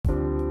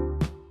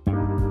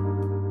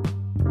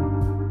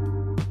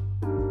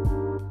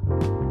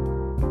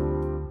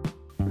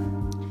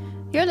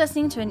You're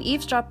listening to an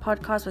Eavesdrop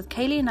podcast with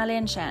Kaylee, Nally,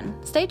 and Shan.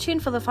 Stay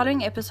tuned for the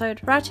following episode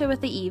right here with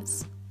the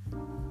Eves.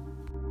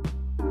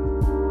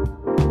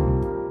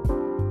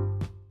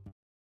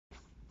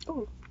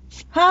 Ooh.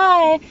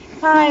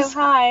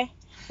 Hi.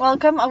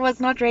 Welcome. I was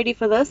not ready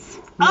for this.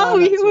 Oh,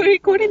 you were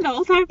recording the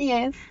whole time?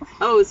 Yes.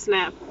 Oh,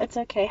 snap. It's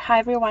okay. Hi,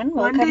 everyone.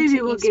 Welcome One day to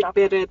we will Eavesdrop.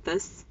 get better at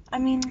this. I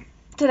mean,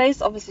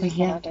 today's obviously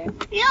Yeah.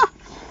 Saturday. Yeah.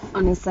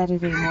 On a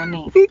Saturday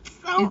morning. It's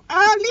so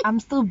early. I'm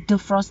still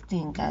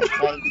defrosting, guys.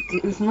 Like,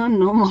 it's not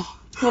normal.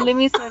 Well, let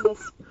me say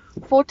this.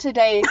 For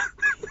today,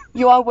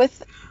 you are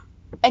with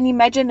an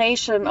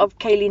imagination of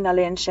Kaylee,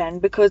 Nally, and Shan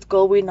because,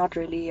 girl, we're not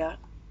really here.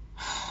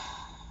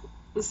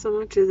 So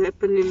much has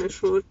happened in a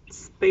short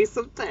space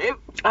of time.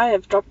 I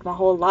have dropped my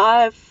whole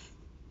life.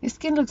 Your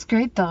skin looks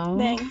great, though.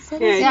 Thanks. Yeah,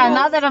 Yeah, it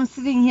now does. that I'm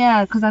sitting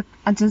here, because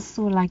I just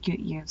saw, like, your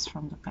ears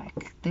from the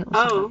back. They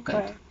also Oh, look good.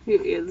 Okay.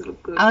 Your ears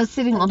look good. I was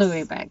sitting all the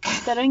way back.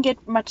 They don't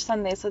get much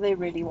sun there, so they're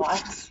really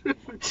white.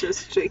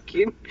 Just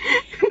checking.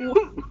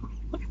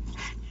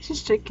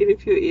 Just checking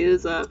if your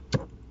ears are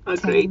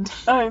great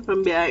Oh,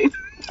 from behind.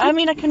 I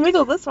mean, I can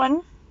wiggle this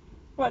one.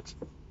 What?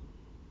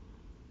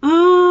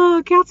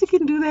 Oh, Kelsey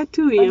can do that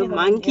too, you know that,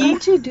 monkey. yeah.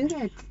 Can't you do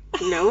that?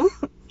 No?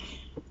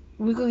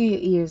 Wiggle your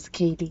ears,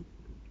 Katie.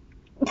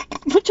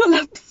 Put your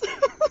lips.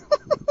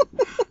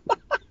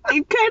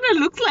 It kind of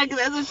looks like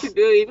that's what you're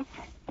doing.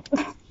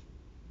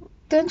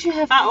 Don't you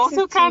have I access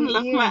also to can't your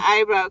lift ears? my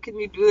eyebrow. Can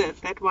you do that?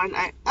 That one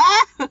eye.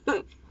 Ah!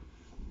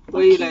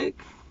 Where you Okay.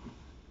 like?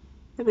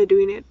 Am I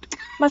doing it?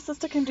 My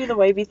sister can do the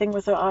wavy thing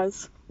with her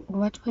eyes.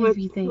 What What-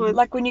 wavy thing? what-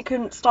 Like when you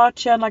can start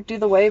here and like do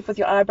the wave with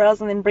your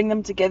eyebrows and then bring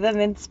them together and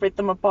then spread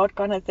them apart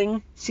kind of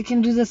thing. She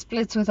can do the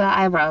splits with her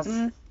eyebrows.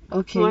 Mm.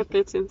 Okay. What?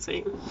 That's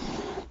insane.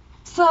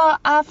 So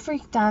I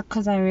freaked out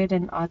because I read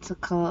an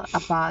article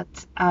about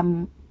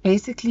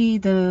basically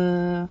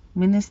the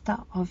Minister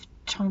of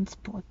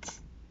Transport,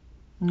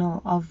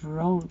 no, of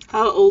Roads.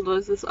 How old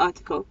was this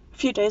article? A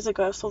few days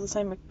ago I saw the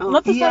same. Oh.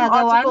 Not the Yeah, same the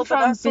article, one but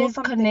I from saw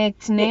something.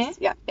 BizConnect, ne?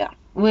 Yes, yeah.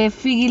 Where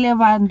Figile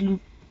Bandlu,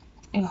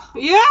 Yeah.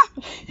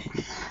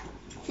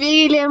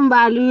 Figile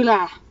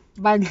Bandlula,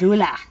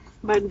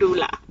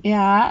 Bandula.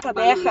 yeah.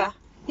 Tabeja.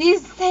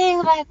 He's saying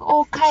like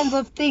all kinds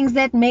of things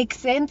that make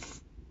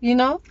sense, you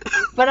know.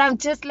 But I'm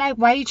just like,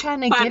 why are you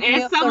trying to But get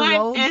me off the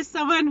road? as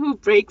someone who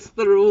breaks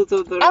the rules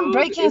of the road, I'm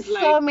breaking is so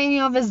like, many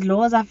of his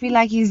laws. I feel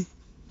like he's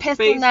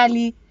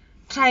personally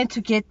trying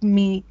to get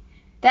me.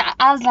 That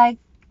I was like,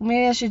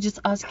 maybe I should just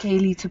ask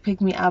Kaylee to pick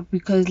me up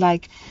because,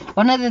 like,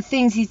 one of the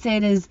things he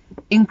said is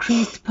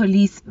increased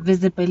police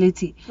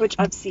visibility. Which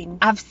I've seen.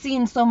 I've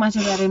seen so much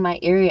of that in my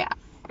area.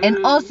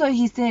 And also,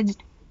 he said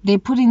they're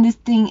putting this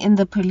thing in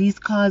the police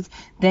cars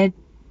that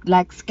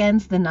like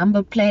scans the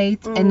number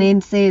plate and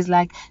then says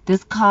like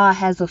this car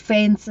has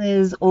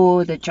offenses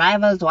or the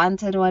driver's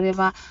wanted or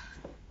whatever.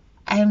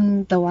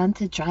 I'm the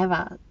wanted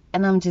driver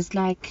and I'm just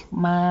like,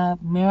 my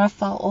mirror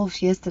fell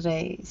off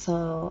yesterday,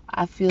 so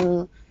I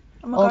feel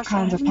Oh my all gosh,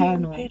 kinds I of haven't even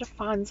paranoid. paid a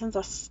fine since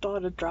I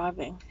started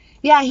driving.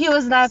 Yeah, he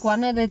was like,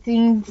 one of the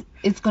things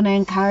it's gonna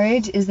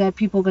encourage is that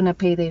people gonna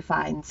pay their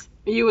fines.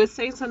 you were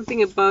saying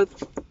something about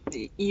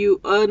you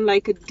earn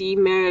like a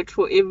demerit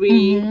for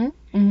every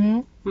Mm-hmm.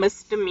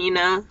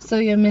 misdemeanor. So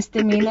your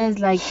misdemeanors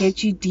like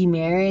get you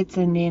demerits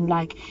and then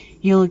like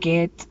you'll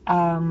get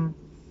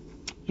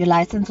your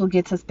license will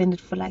get suspended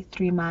for like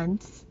 3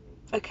 months.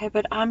 Okay,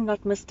 but I'm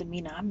not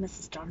misdemeanor. I'm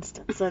Mrs.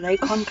 Johnston, so they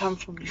can't come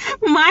for me.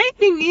 My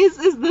thing is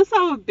this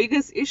our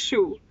biggest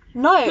issue?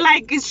 No.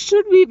 Like,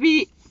 should we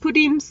be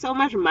putting so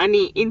much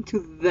money into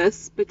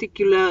this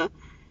particular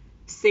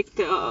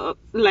sector?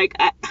 Like,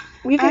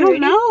 We've I don't already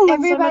know. put so much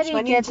Everybody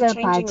money gets into a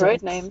changing budget.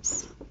 road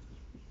names.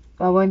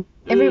 But when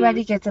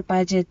everybody gets a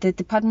budget, the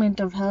Department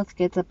of Health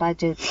gets a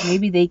budget.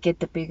 Maybe they get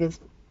the biggest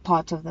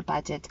part of the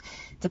budget.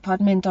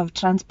 Department of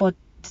Transport,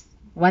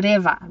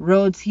 whatever,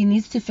 roads, he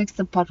needs to fix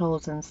the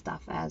potholes and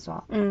stuff as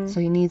well. So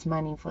he needs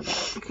money for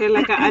that. Okay,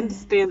 like I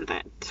understand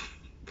that,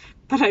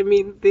 but I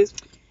mean,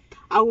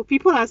 our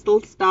people are still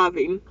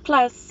starving,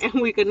 Plus, and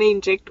we're gonna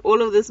inject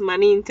all of this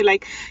money into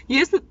like.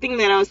 Here's the thing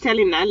that I was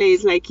telling Nale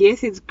is like,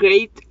 yes, it's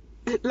great.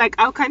 Like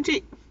our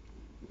country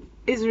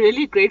is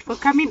really great for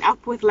coming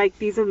up with like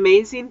these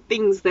amazing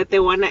things that they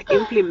wanna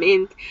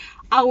implement.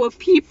 Our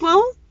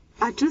people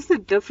are just a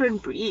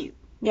different breed.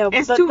 yeah,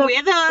 As the, to the,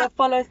 whether- the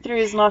follow through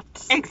is not.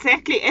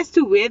 Exactly, as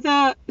to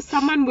whether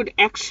someone would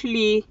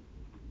actually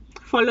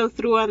follow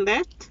through on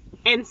that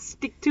and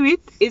stick to it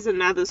is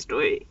another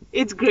story.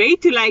 It's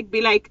great to like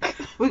be like,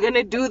 we're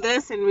gonna do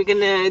this and we're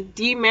gonna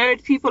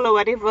demerit people or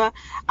whatever.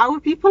 Our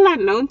people are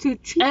known to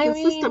cheat the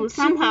system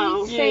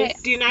somehow.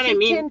 Yes. Do you know what I He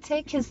mean? can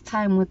take his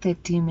time with the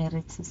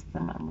demerit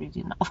system. I'm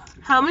reading now.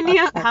 How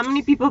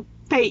many people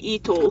pay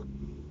e-toll?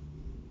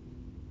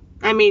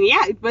 I mean,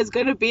 yeah, it was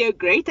gonna be a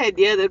great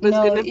idea that was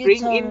gonna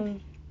bring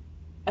in.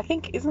 I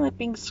think, isn't it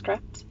being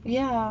scrapped?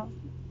 Yeah.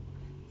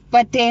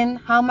 But then,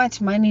 how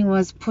much money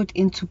was put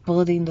into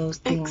building those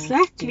things?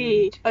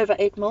 Exactly. Over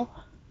 8 mil.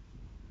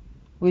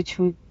 Which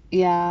would,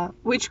 yeah.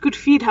 Which could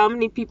feed how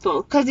many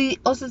people? Because he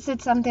also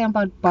said something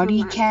about body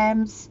Come on.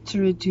 cams to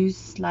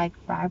reduce, like,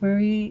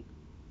 bribery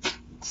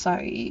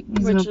sorry,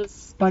 Which using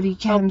is body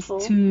cams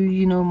helpful. to,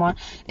 you know,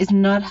 it's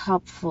not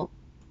helpful.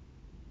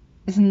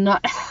 It's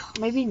not.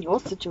 maybe in your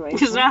situation.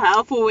 It's not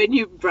helpful when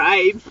you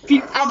bribe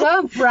people. I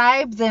don't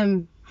bribe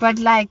them, but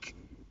like,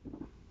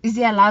 is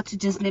he allowed to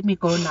just let me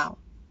go now?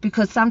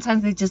 Because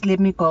sometimes they just let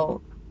me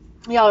go.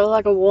 Yeah,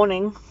 like a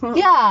warning.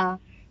 Yeah.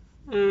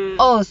 Mm.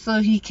 Oh,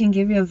 so he can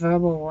give you a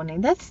verbal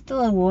warning. That's still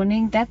a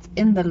warning. That's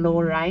in the law,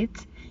 right?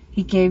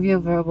 He gave you a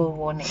verbal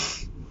warning.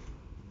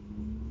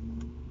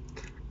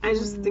 I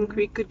just think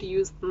we could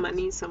use the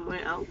money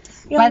somewhere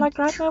else. Yeah, But- like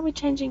right now we're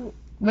changing.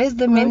 Where's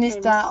the Road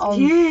Minister names. of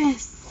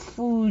Yes.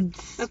 Food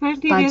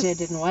Apparently Budget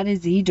there's- and what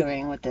is he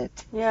doing with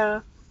it?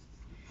 Yeah.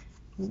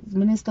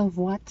 Minister of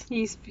what?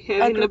 He's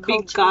having a big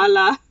Agriculture.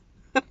 gala.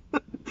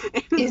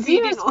 Is he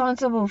Feeding all-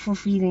 responsible for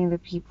feeding the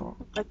people?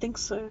 I think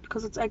so,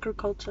 because it's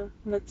agriculture,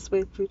 and that's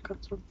where food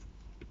comes from.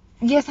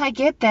 Yes, I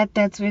get that.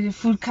 That's where the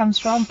food comes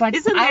from. But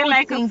Isn't I there would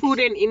like a think, food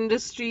and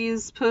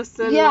industries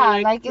person?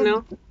 Yeah, like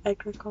no.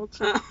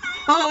 Agriculture.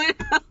 Oh,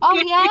 Oh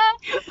yeah.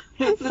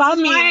 This is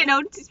Farming. why I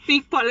don't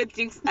speak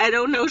politics. I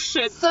don't know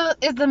shit. So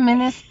is the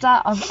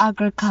Minister of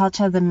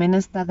Agriculture the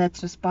minister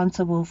that's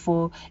responsible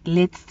for,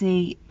 let's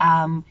say,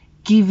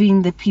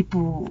 giving the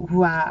people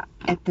who are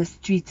at the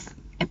streets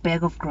a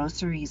bag of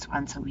groceries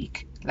once a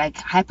week? Like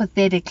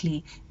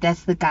hypothetically,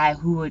 that's the guy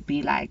who would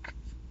be like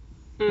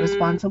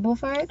responsible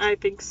for it. I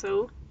think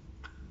so.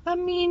 I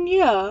mean,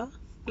 yeah.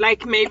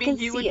 Like maybe can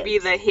he see would it. be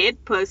the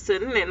head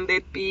person and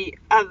there'd be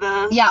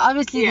other. Yeah,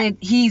 obviously Yeah. that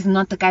he's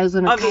not the guy who's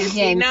gonna come here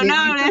Obviously. and No, give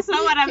no, you that's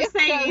not what I'm your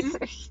saying.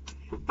 groceries.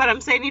 But I'm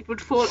saying it would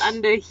fall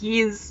under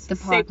his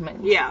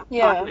Department. Yeah.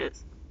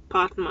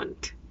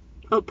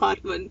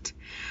 Apartment.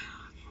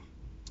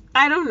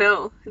 I don't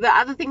know. The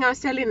other thing I was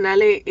telling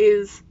Nale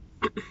is,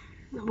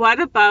 what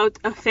about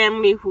a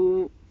family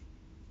who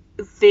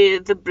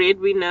the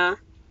breadwinner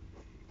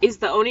is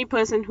the only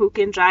person who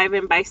can drive,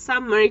 and by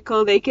some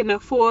miracle they can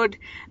afford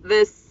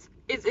this.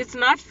 It's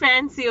not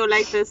fancy or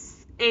like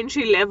this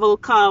entry level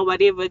car,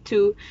 whatever,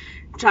 to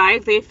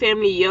drive their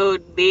family here or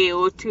there,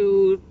 or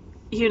to,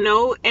 you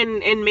know, and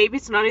maybe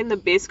it's not in the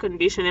best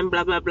condition and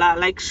blah blah blah.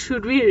 Like,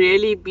 should we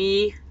really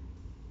be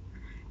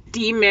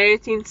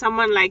demeriting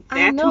someone like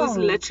I that who's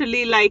know.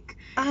 literally like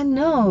I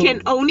know.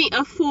 can only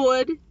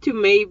afford to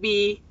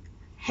maybe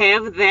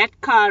have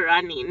that car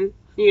running,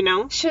 you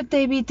know? Should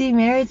they be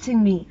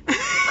demeriting me?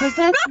 Because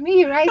that's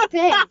me right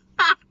there.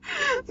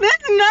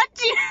 That's not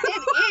you.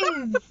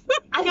 It is.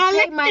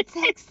 I pay my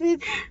taxes.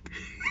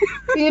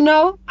 You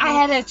know, I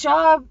had a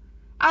job.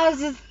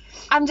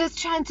 I'm just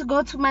trying to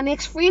go to my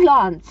next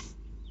freelance.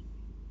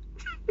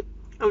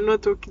 I'm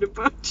not talking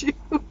about you.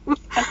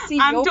 I see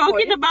I'm your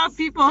talking point. about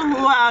people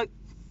who are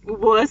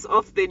worse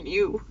off than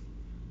you.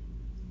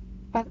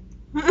 But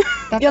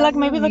that Yeah, like doesn't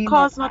maybe the mean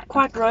car's that not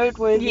quite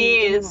roadworthy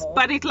Yes, anymore.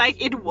 but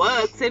it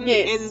works, and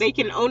Yes. and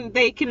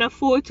they can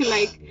afford to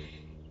like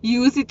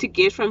use it to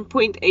get from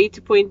point A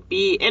to point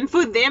B, and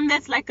for them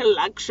that's like a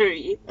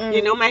luxury. Mm.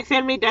 You know, my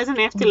family doesn't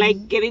have to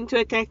like get into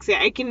a taxi.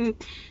 I can,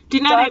 do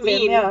you know what I Drive in,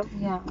 mean? yeah.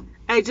 Yeah.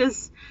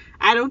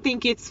 I don't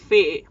think it's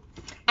fair.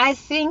 I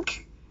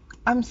think.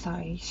 I'm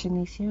sorry,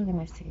 Shanice, you were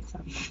gonna say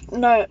something.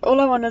 No, all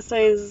I want to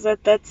say is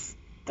that that's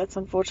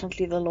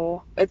unfortunately the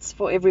law. It's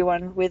for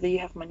everyone, whether you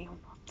have money or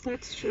not,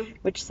 That's true.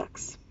 which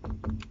sucks.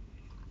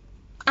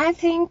 I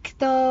think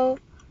though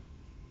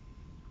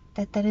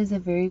that is a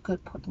very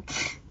good point.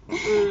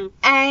 Mm.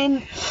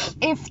 And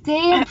if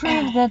they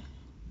improve the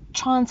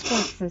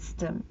transport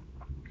system,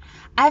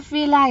 I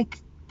feel like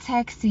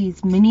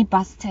taxis,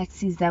 minibus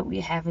taxis that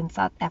we have in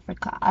South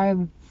Africa are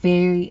a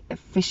very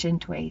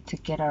efficient way to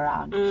get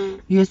around.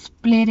 Mm. You're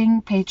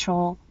splitting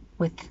petrol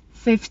with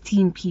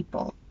 15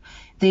 people.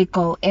 They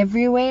go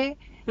everywhere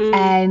Mm.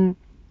 and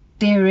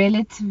they're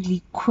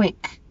relatively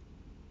quick.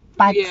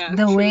 But Yeah,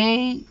 the true.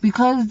 way,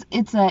 because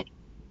it's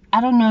I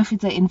don't know if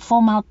it's an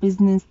informal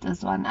business,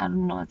 this one, I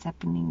don't know what's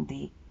happening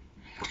there.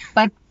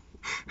 But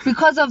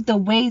because of the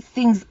way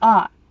things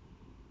are,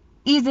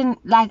 even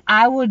like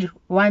I would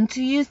want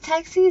to use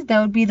taxis,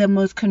 that would be the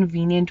most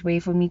convenient way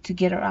for me to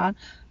get around.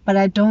 But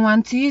I don't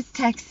want to use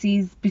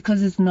taxis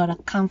because it's not a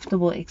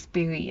comfortable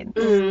experience.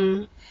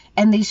 Mm.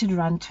 And they should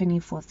run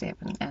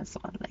 24/7 as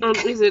well.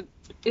 Like,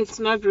 It's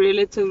not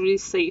relatively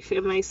safe.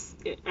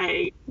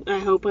 I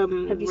hope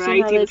I'm Have you seen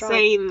right how they in drive?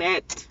 saying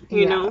that,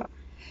 you Yeah. know.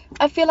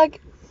 I feel like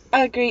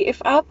I agree.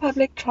 If our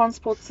public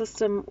transport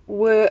system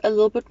were a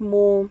little bit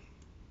more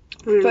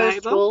first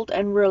Reliable. world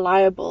and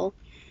reliable,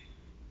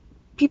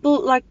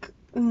 people like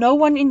no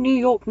one in New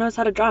York knows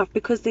how to drive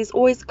because there's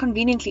always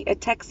conveniently a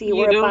taxi You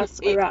or a don't- bus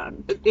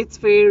around. It's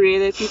very rare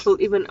that people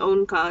even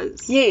own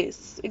cars.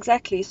 Yes,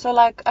 exactly. So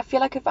like I feel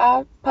like if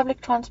our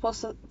public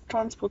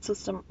transport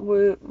system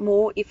were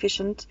more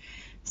efficient,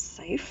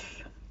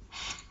 safe,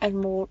 and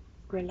more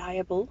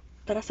reliable.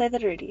 Did I say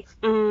that already?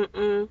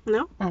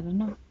 No, I don't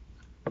know.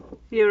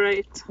 you're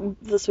right.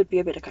 This would be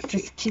a better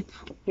country. Just keep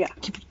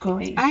it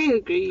going. I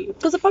agree.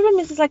 Because the problem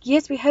is like,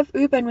 yes, we have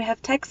Uber and we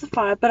have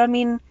Taxify, but I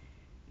mean,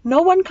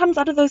 no one comes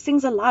out of those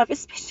things alive,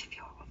 especially if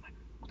you're a woman.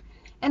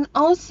 And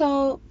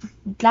also,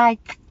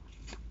 like,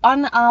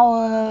 on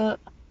our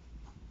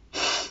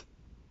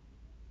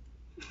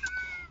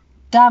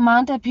the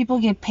amount that people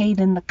get paid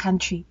in the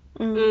country.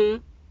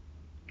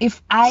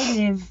 If I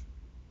live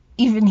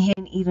even here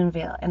in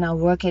Edenvale and I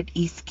work at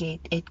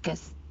Eastgate,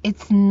 Edgar's,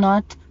 it's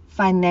not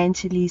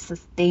financially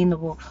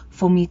sustainable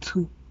for me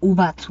to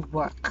Uber to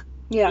work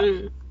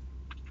Yeah.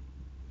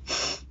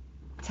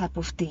 type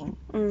of thing.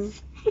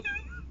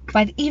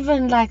 But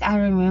even like I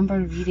remember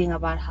reading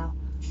about how,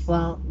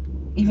 well,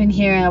 even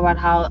hearing about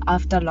how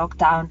after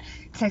lockdown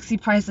taxi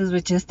prices were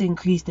just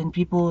increased and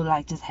people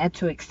like just had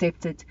to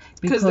accept it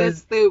Because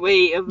that's the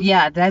way of.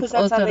 yeah, Because that's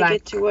that's how also they like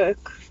get to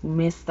work.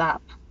 messed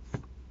up.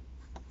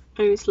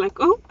 And it's like,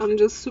 oh, I'm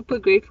just super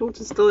grateful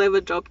to still have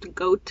a job to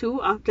go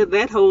to after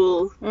that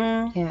whole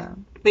Yeah.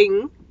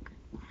 thing.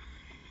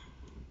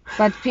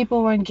 But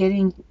people weren't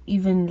getting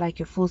even like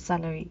your full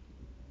salary.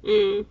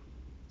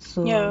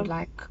 So Yeah.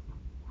 like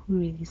who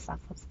really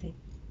suffers there?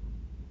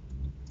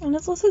 And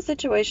it's also a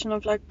situation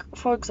of like,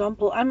 for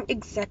example, I'm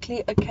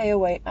exactly a K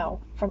away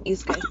now from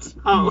Eastgate.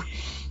 Oh,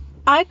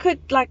 I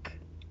could like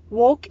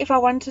walk if I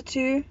wanted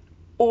to,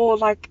 or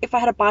like if I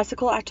had a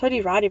bicycle, I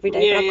totally ride every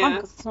day, Yeah, but I can't yeah.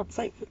 because it's not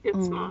safe.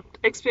 it's not.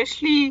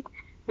 Especially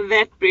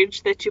that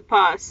bridge that you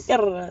pass. Yeah,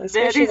 That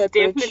especially is that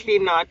bridge. definitely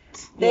not.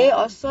 There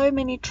are so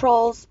many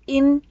trolls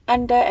in,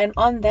 under, and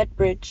on that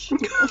bridge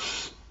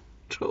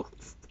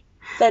Trolls.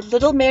 that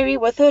little Mary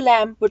with her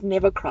lamb would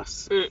never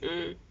cross.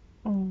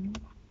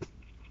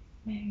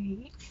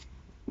 Mary.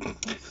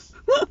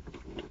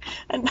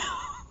 And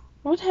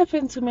What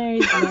happened to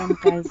Mary's lamb,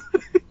 guys?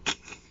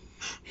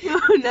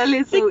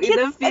 Nelly so in the kids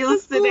at the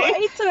fields school today.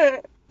 ate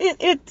her.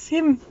 It's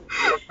him.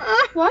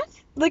 What?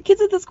 The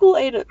kids at the school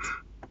ate it.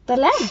 The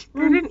lamb?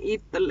 They didn't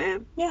eat the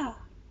lamb. Yeah.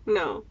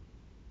 No.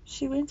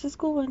 She went to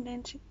school one day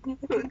and she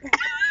never came back.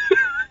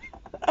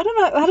 I don't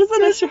know. How does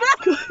that issue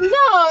go?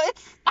 No,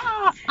 it's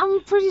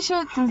I'm pretty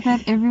sure it says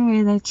that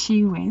everywhere that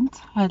she went,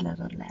 her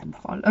little lamb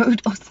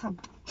followed or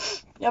something.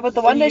 Yeah, but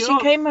the one day she Yeah.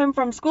 came home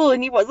from school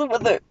and he wasn't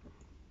with her.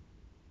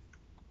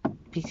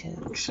 Because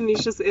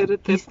Shanice's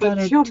edited He that, but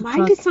started your to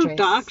mind is so cross-dress.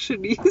 dark,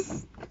 Shanice.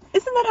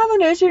 Isn't that how the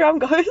nursery rhyme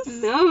goes?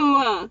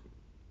 No.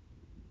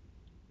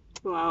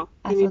 Wow.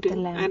 I You thought need the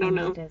to- lamb I don't in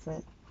know. the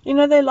desert. You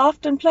know, they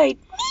laughed and played.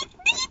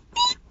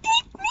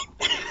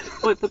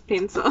 With a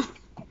pencil.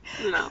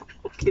 No.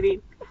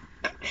 Kidding.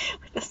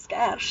 The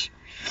scash.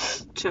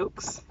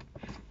 Jokes.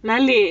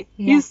 Nale, Yeah.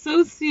 you're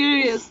so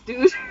serious,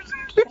 dude.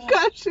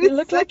 Gosh, You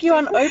look like you're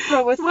on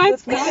Oprah with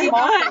What's Meghan going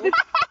Markle. on?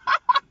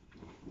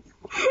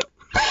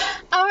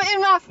 I'm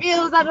in my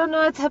feels. I don't know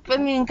what's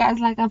happening, guys.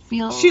 Like I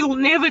feel. She'll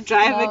never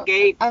drive No,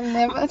 again. I'm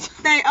never.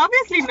 They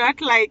obviously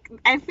not like.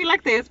 I feel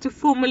like they have to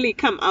formally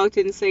come out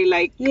and say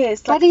like.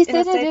 Yes, But like he in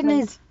a said it in statement.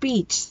 his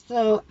speech,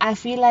 so I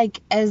feel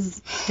like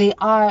as they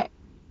are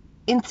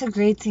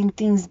integrating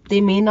things,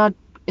 they may not.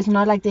 It's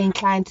not like they're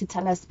inclined to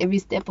tell us every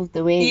step of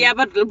the way. Yeah,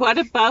 but what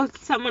about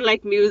someone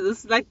like me? This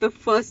is like the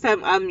first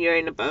time I'm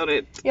hearing about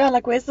it. Yeah,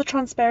 like where's the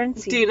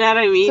transparency? Do you know what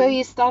I mean? So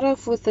you start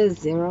off with a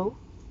 0.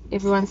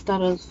 Everyone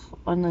start off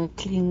on a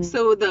clean.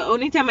 So the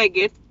only time I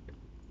get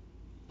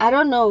I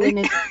don't know when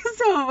it's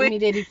so when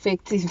immediate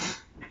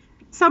effective.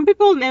 some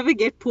people never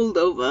get pulled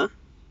over.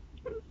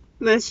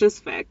 That's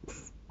just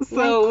facts.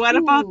 So Like what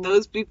who? about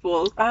those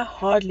people? I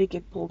hardly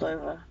get pulled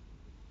over.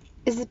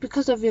 Is it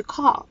because of your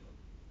car?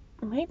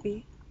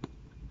 Maybe.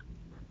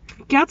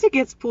 Kelsey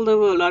gets pulled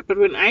over a lot, but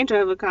when I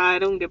drive a car, I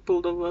don't get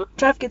pulled over.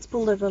 Trav gets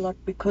pulled over a lot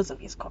because of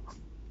his car.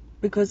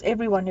 Because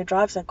everyone who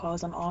drives that car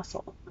is an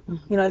arsehole.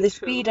 You know, they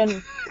True. speed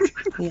and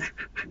on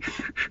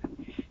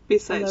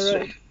Besides the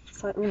Trev. road.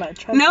 So, you know,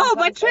 Trav No, sometimes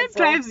but Trev as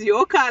well. drives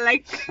your car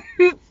like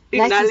in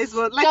Like Dallas you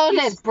world. stole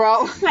Like, it,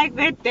 bro. like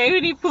that day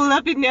when he pulled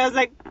up in there, I was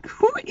like,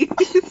 who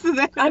is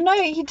that? I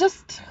know, he's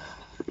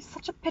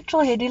such a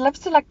petrol head. He loves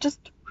to like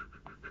just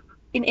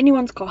in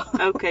anyone's car.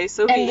 Okay,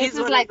 so And he this is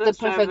is one like of the those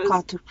perfect drivers.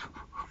 car to.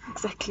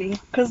 Exactly.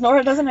 Because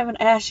Nora doesn't have an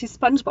ass. She's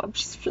SpongeBob.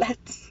 She's flat.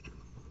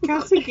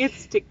 Kelsey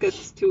gets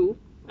tickets too.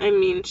 I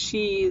mean,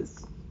 she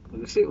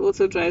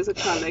also drives a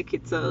car like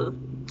it's a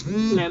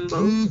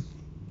Lambo.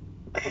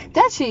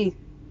 Does she?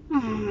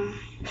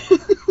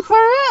 For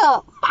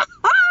real?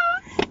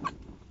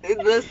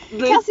 There's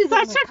Kelsey's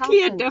an such a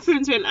clear accountant.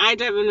 difference when I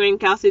drive and when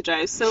Kelsey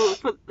drives. So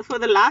for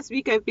the last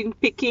week, I've been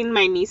picking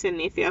my niece and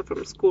nephew up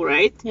from school,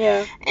 right?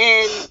 Yeah.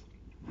 And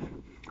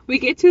we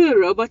get to the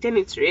robot and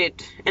it's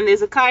red. And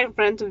there's a car in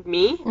front of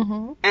me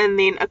Mm-hmm. and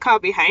then a car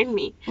behind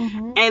me.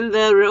 Mm-hmm. And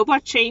the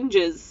robot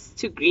changes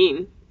to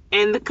green.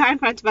 And the car in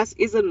front of us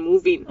isn't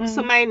moving. Mm.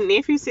 So my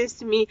nephew says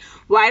to me,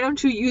 why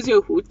don't you use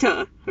your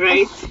hooter,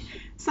 right?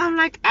 So I'm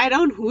like, I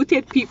don't hoot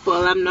at people.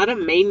 I'm not a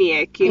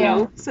maniac, you Yeah.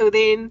 know? So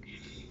then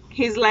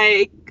he's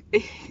like,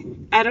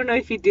 I don't know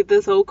if he did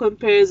this whole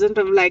comparison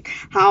of like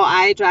how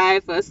I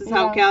drive versus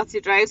how Yeah.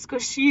 Kelsey drives,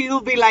 because she'll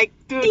be like,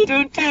 dun,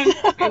 dun, dun.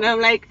 And I'm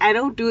like, I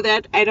don't do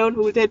that. I don't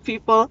hoot at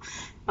people.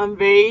 I'm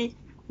very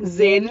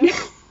zen.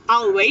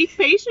 I'll wait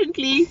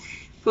patiently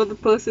for the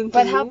person to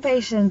But how move.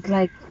 patient,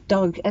 like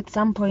dog, at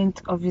some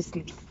point,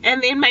 obviously.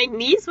 And then my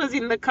niece was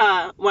in the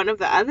car one of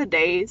the other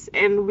days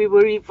and we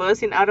were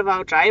reversing out of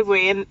our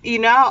driveway, and you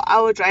know how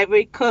our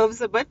driveway curves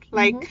a bit,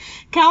 like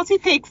Kelsey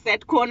takes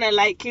that corner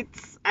like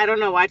it's I don't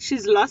know what,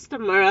 she's lost a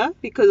mirror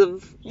because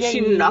of she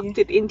knocked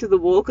it into the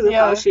wall because of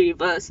how she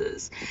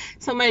reverses.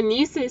 So my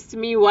niece says to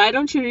me, why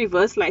don't you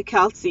reverse like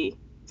Kelsey?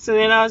 So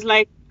then I was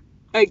like,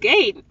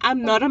 again,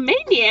 I'm not a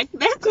maniac.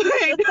 That's what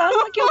I It sounds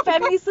like your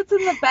family sits in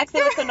the back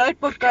there with a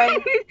notebook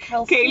going,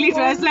 Kaylee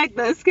drives like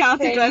this,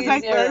 Kelsey drives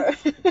like zero.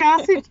 this.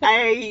 Kelsey,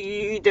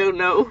 I don't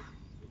know.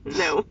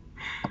 No.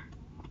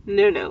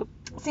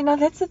 See, now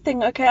that's the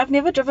thing. Okay, I've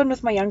never driven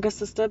with my younger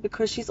sister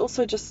because she's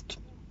also just,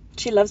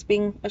 she loves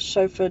being a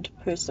chauffeured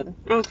person.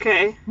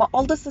 Okay. My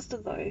older sister,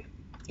 though,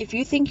 if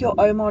you think your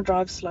Omar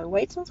drives slow,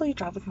 wait until you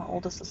drive with my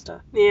older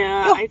sister.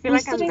 Yeah, Yo, I feel we're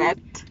like I'm sitting that.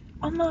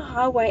 on the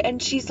highway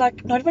and she's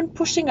like not even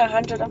pushing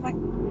 100. I'm like,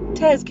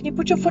 Taz, can you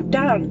put your foot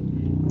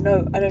down?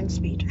 No, I don't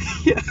speed.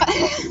 Yeah.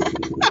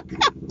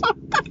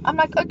 I'm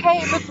like,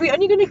 okay, but we're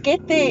only going to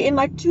get there in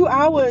like 2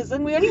 hours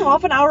and we're only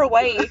half an hour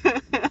away.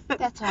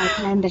 That's why I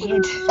planned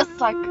ahead.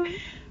 It's like,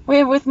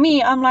 where with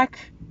me, I'm like,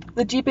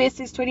 the GPS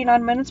is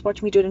 29 minutes,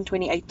 watch me do it in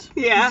 28.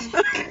 Yeah.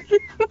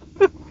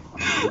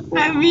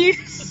 I mean,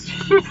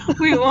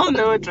 we all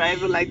know a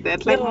driver like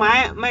that. Like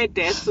my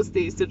dad's sister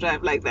used to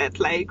drive like that,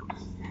 like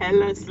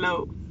hella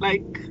slow.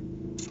 Like,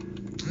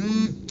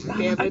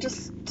 damn I it.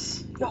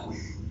 just, yo.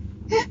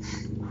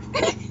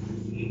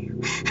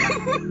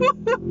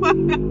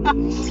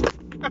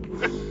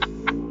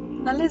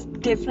 Nala's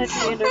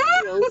definitely in her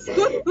feels.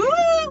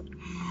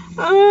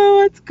 Oh,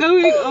 what's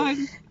going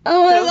on?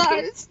 Oh my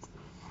Okay. gosh.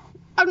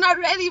 I'm not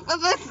ready for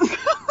this.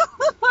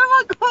 Oh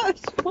my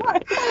gosh,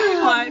 what?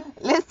 What?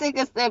 Let's take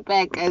a step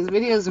back, guys.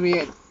 Video's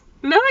weird.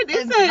 No, it I'm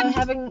isn't.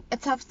 having a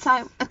tough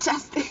time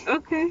adjusting.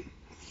 Okay.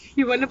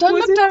 You want to Don't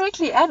pause look it?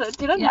 directly at it.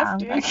 You don't Yeah, have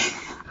to.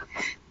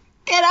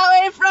 Get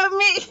away from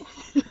me.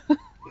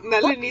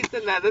 Nala needs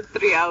another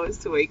 3 hours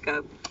to wake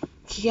up.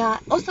 Yeah.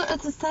 Also,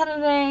 it's a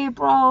Saturday,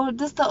 bro.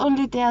 This is the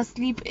only day I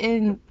sleep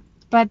in.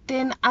 But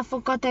then I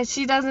forgot that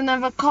she doesn't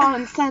have a car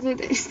on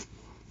Saturdays.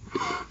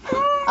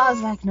 I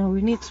was like, no,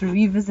 we need to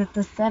revisit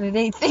the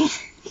Saturday thing.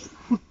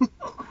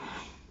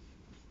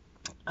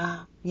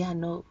 Yeah,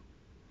 no.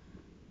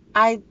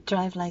 I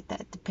drive like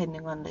that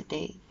depending on the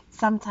day.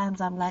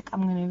 Sometimes I'm like,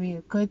 I'm going to be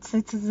a good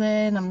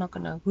citizen. I'm not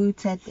going to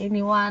hoot at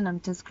anyone.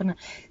 I'm just going to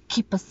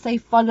keep a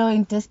safe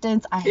following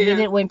distance. I hate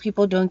Yeah. it when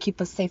people don't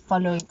keep a safe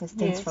following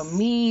distance Yes. from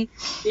me.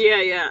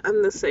 Yeah,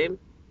 I'm the same.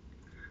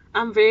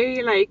 I'm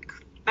very like,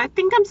 I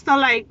think I'm still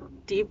like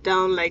deep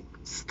down, like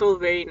still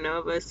very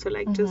nervous to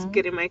like just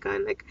get in my car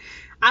and like,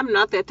 I'm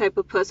not that type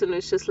of person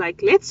who's just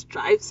like, let's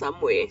drive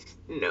somewhere.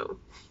 No.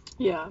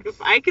 Yeah.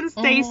 If I can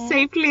stay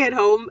safely at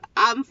home,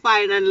 I'm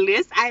fine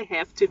unless I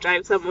have to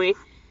drive somewhere.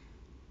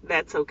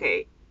 That's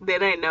okay.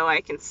 Then I know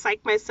I can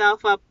psych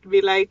myself up to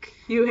be like,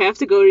 you have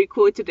to go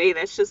record today.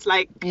 That's just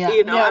like, Yeah.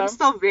 you know, Yeah. I'm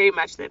still very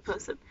much that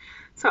person.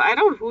 So I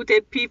don't hoot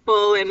at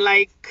people and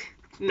like,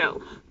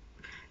 no.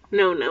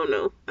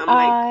 I'm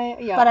like,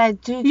 Yeah. But I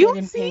do You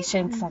get see?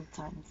 impatient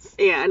sometimes.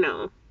 yeah,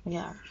 no.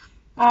 Yeah.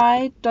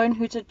 I don't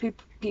hoot at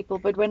people,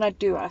 but when I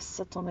do, I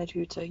sit on that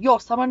hooter. Yo,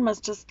 someone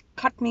must just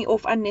cut me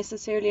off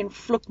unnecessarily and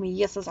flick me.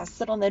 Yes, as I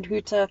sit on that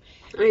hooter,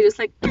 And you're just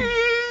like,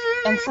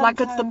 And like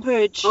it's the sometimes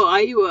purge. oh,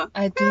 are you a?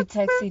 I do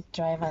taxi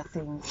driver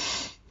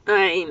things.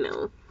 I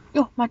know.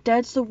 Yo, my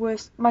dad's the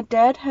worst. My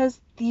dad has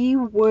the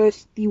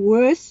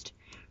worst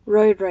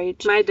road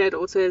rage. My dad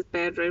also has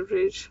bad road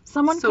rage.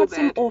 Someone so cuts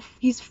him bad. off.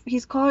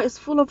 His car is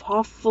full of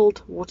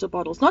half-filled water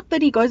bottles. Not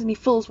that he goes and he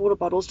fills water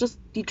bottles, just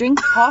he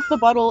drinks half the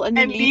bottle and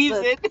then And leaves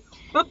leaves it. it.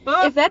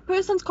 If that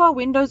person's car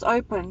window's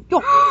open,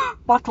 yo,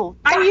 bottle.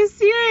 Are you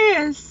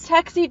serious?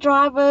 Taxi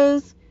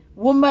drivers,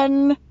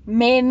 women,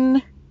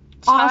 men,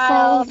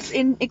 Child. assholes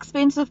in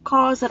expensive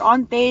cars that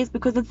aren't theirs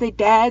because it's their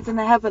dad's and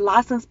they have a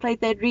license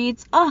plate that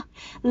reads,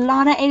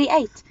 Lana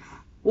 88.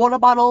 Water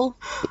bottle.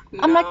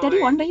 I'm like, No Daddy,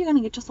 way. one day you're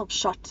gonna get yourself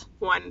shot.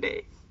 One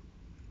day.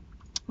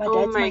 My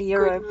Oh dad's my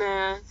hero.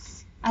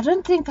 goodness. I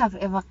don't think I've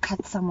ever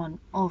cut someone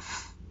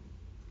off.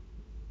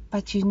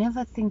 But you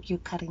never think you're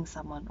cutting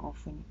someone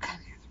off when you cut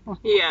them off.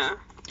 Yeah.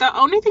 The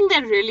only thing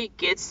that really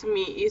gets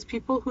me is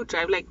people who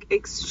drive like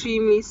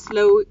extremely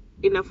slow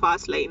in a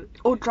fast lane.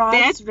 Or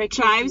drives That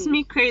recklessly. drives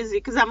me crazy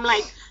because I'm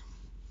like,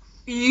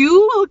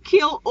 you will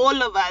kill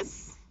all of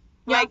us.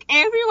 Yeah. Like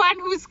everyone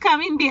who's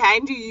coming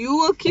behind you, you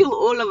will kill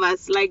all of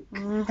us. Like,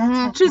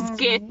 That's just happens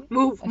get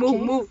to me.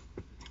 move.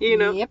 You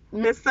know, Yep.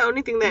 that's the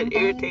only thing that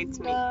irritates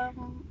And,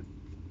 me.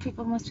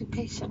 People must be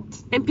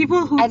patient. And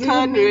people who I didn't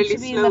turn mean really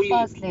to be in the slowly.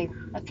 fast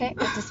lane. Okay,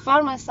 I just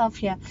found myself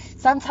here.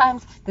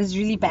 Sometimes there's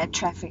really bad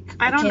traffic.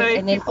 I don't okay? know if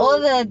And then people- all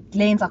the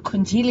lanes are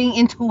congealing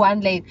into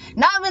one lane.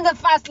 Now I'm in the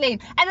fast lane.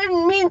 I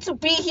didn't mean to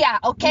be here.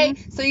 Okay,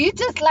 so you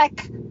just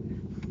like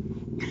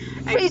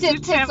I freeze used your to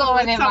tits travel or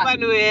with whatever. someone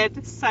who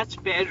had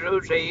such bad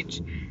road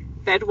rage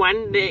that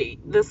one day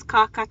this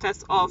car cut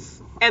us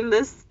off and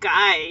this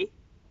guy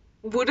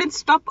wouldn't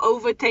stop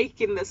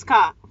overtaking this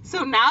car.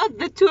 So now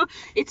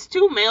it's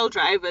two male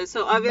drivers.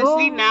 So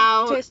obviously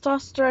now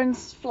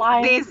testosterone's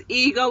flying. there's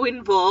ego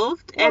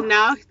involved and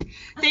now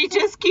they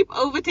just keep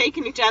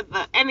overtaking each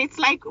other and it's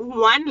like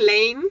one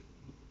lane,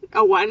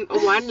 a one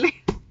lane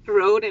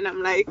road and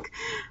I'm like,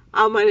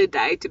 I'm gonna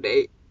die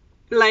today.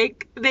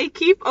 Like, they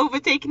keep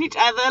overtaking each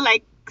other,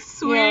 like,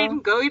 swearing,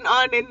 Yeah. going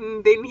on,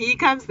 and then he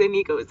comes, then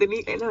he goes,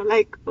 and I'm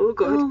like, oh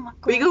god, Oh my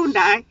we gosh. gonna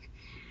die.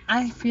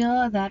 I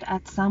feel that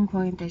at some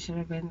point they should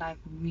have been like,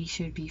 we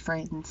should be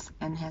friends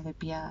and have a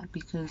beer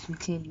because we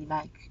clearly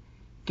like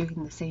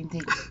doing the same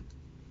thing.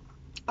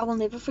 I will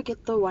never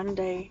forget the one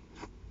day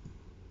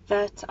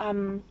that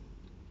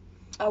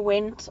I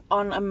went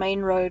on a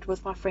main road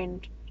with my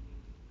friend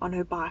on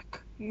her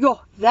bike.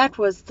 Yo, that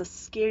was the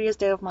scariest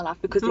day of my life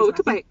because there's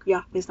nothing,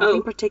 Motorbike? there's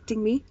nothing Oh.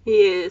 protecting me.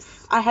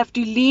 Yes. I have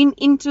to lean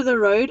into the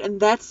road, and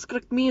that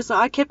script me. So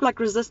I kept like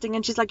resisting,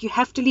 and she's like, "You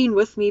have to lean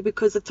with me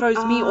because it throws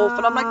me off."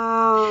 And I'm like,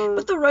 Oh.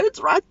 "But the road's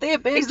right there,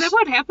 bitch." Is that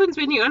what happens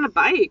when you're on a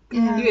bike?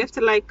 Yeah. You have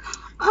to like,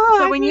 oh,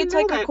 So I when you didn't know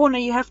take a that. corner,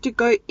 you have to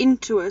go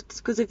into it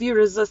because if you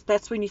resist,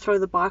 that's when you throw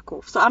the bike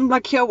off. So I'm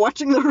like here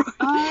watching the road,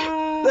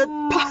 that's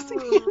passing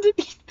me Oh.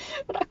 underneath,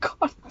 but I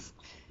can't.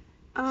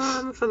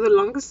 For the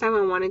longest time,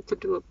 I wanted to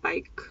do a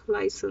bike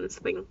license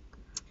thing.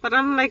 But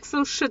I'm like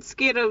so shit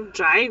scared of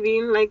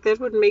driving. Like, that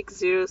would make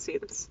zero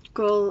sense.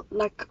 Girl,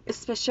 like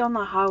especially on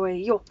the highway.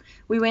 Yo,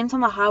 we went on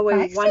the highway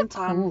Bikes one are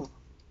time. cool.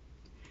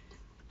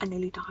 I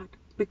nearly died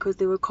because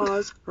there were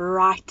cars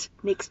right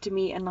next to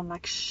me, and I'm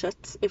like,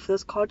 shit, if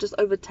this car just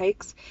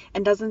overtakes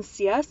and doesn't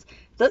see us,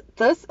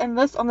 this and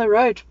this on the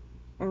road.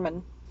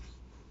 Man,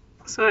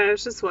 So I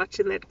was just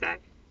watching that guy.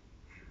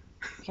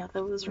 yeah,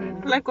 that was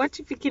random. Like, what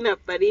you picking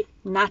up, buddy?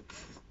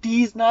 Nuts.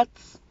 These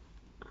nuts.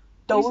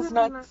 Those These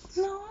are nuts.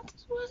 No,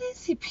 what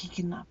is he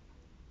picking up?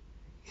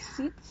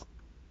 Seeds.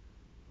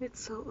 It's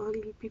so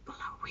early. People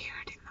are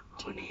weird in the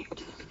morning.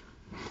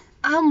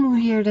 I'm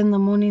weird in the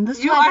morning. This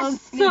is You why I are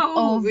don't sleep so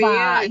over.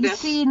 weird. You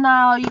see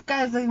now, you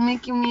guys are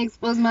making me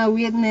expose my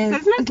weirdness.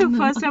 That's not the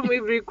first time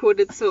we've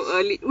recorded so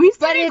early. We used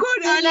to But it's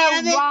record been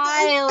earlier than a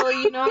while,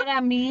 you know what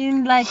I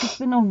mean? Like, it's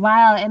been a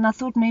while, and I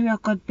thought maybe I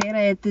got better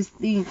at this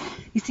thing.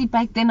 You see,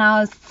 back then I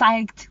was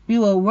psyched. We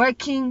were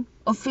working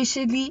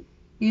officially,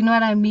 you know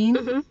what I mean?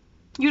 Mm-hmm.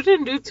 You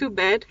didn't do too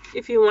bad.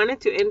 If you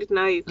wanted to end it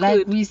now, you Like,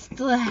 could. we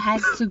still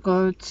had to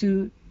go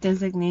to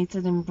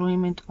designated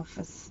employment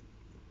office.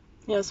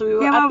 Yeah, so we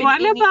were Yeah, up but in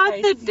what any about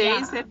case. the days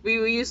yeah. that we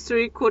used to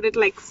record at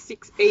like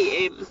 6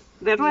 a.m.?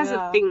 That was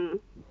Yeah. a thing.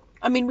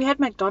 I mean, we had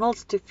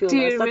McDonald's to fuel Do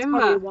you us. That's remember?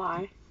 probably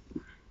why.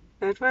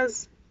 That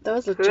was That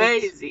was legit.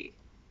 crazy.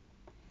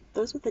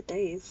 Those were the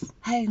days.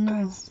 Hey,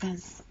 no,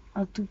 guys,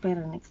 I'll do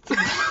better next time.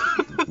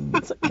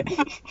 It's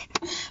okay.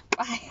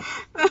 Bye.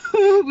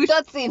 We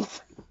That's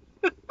it.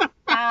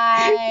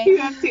 Bye. You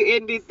have to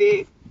end it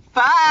there.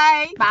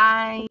 Bye.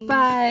 Bye.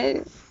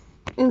 Bye.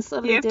 In You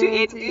have to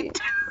end solidarity. it.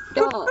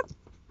 Go.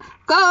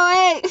 Go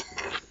away.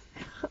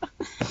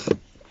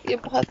 Your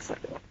pots.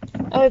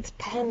 Oh, it's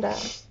Panda.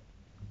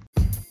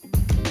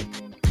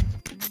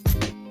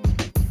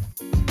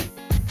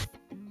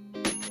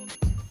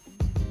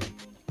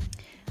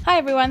 Hi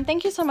everyone,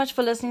 thank you so much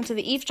for listening to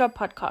the Eavesdrop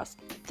podcast.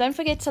 Don't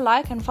forget to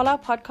like and follow our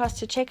podcast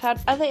to check out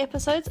other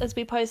episodes as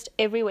we post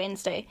every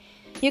Wednesday.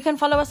 You can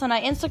follow us on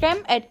our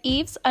Instagram at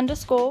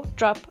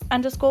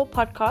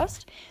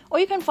eaves_drop_podcast, or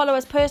you can follow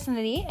us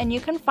personally and you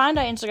can find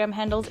our Instagram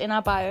handles in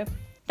our bio.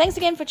 Thanks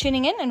again for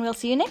tuning in, and we'll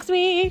see you next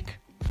week.